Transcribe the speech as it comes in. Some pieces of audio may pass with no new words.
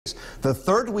The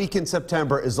third week in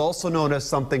September is also known as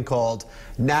something called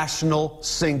National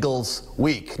Singles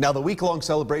Week. Now, the week-long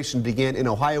celebration began in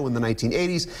Ohio in the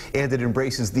 1980s, and it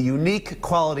embraces the unique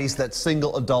qualities that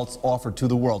single adults offer to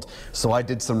the world. So I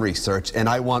did some research, and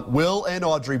I want Wil and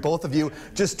Audrey, both of you,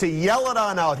 just to yell it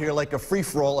on out here like a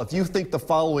free-for-all if you think the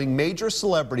following major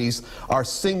celebrities are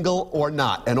single or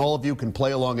not, and all of you can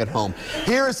play along at home.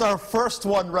 Here is our first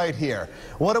one right here.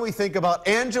 What do we think about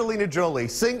Angelina Jolie,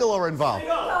 single or involved?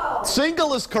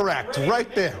 Single is correct,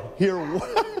 right there. Here,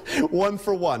 one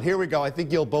for one. Here we go. I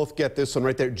think you'll both get this one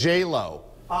right there. J-Lo.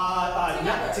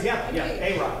 Together, yeah,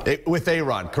 A-Rod. With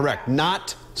A-Rod, correct.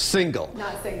 Not single.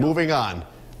 Not single. Moving on.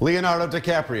 Leonardo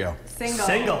DiCaprio. Single.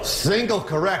 Single. Single,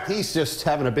 correct. He's just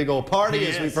having a big old party,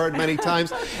 as we've heard many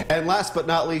times. And last but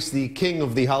not least, the king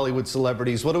of the Hollywood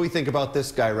celebrities. What do we think about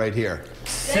this guy right here?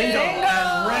 Single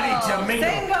and ready to mingle.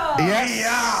 Single.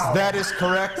 Yes, that is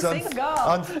correct.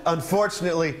 Single.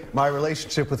 Unfortunately, my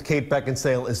relationship with Kate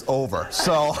Beckinsale is over.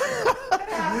 So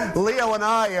Leo and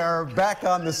I are back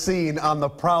on the scene on the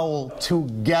prowl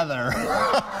together.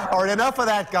 All right, enough of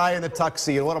that guy in the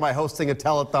tuxedo. What am I hosting a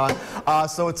telethon?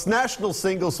 So it's National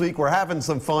Singles Week. We're having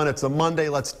some fun. It's a Monday.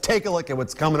 Let's take a look at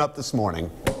what's coming up this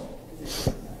morning.